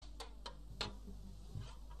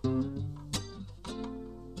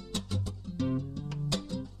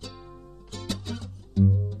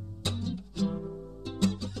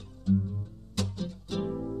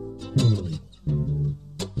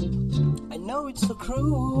know it's so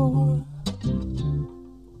cruel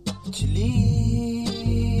to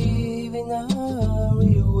live in a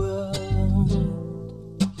real world.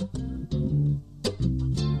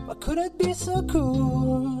 Why could it be so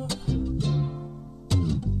cool?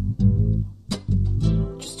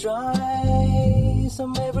 Just try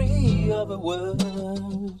some every other word.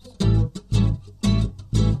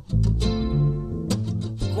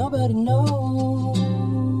 Nobody knows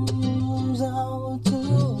how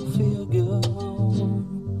to feel good.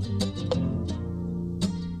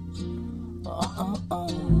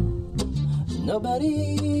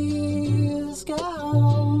 Nobody's got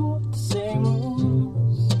the same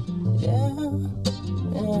rules. Yeah,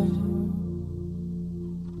 yeah.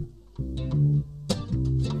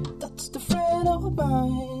 That's the friend of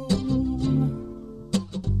mine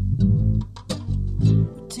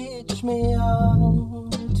who teach me how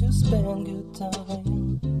to spend good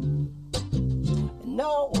time. And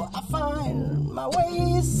no, I find my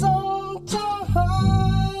way sometimes.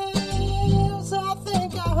 I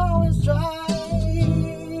think I always try.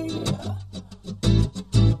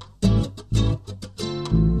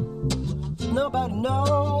 Nobody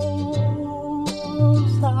knows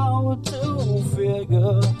how to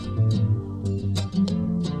figure.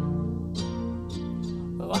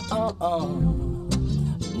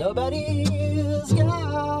 Nobody's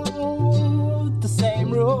got the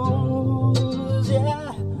same rules,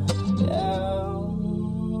 yeah, yeah.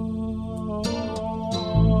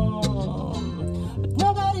 But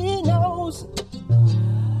nobody knows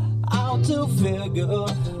how to figure.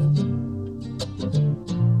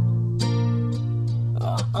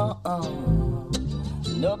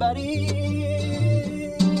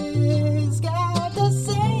 Nobody's got the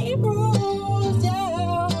same rules,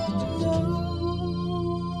 yeah.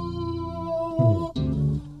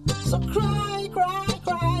 So cry, cry,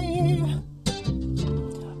 cry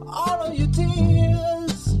all of your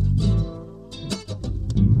tears.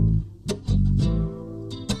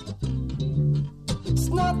 It's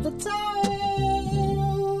not the time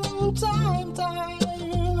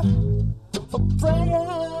for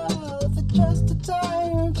prayer. It's just the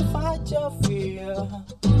time to fight your fear.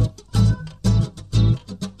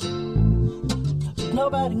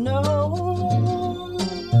 Nobody knows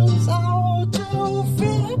how to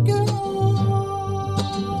feel good.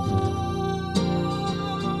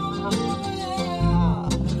 Yeah.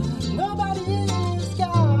 Nobody's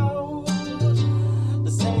got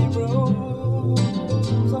the same rules.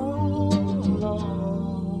 Oh, no.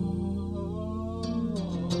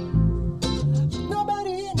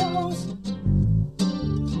 Nobody knows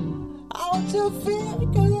how to feel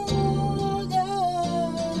good.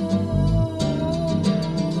 Yeah.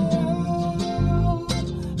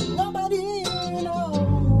 Nobody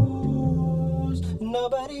knows.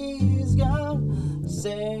 Nobody's got the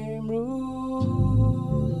same rules.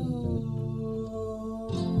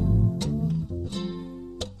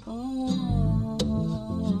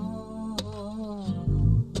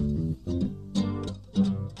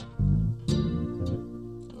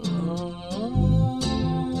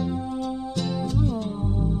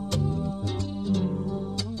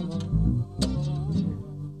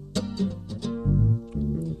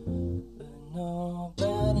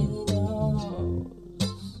 Nobody knows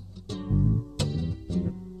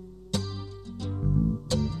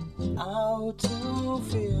how to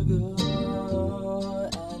feel good,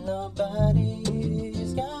 and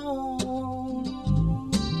nobody's got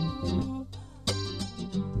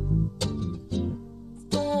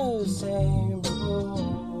the same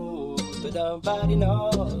rules. But nobody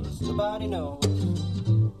knows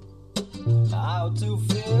how to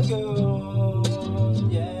feel good,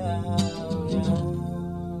 yeah, yeah.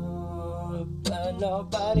 But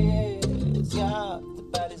nobody's got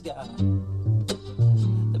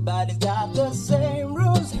the same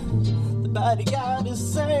rules. The body got the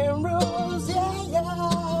same rules, yeah,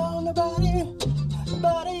 yeah. Nobody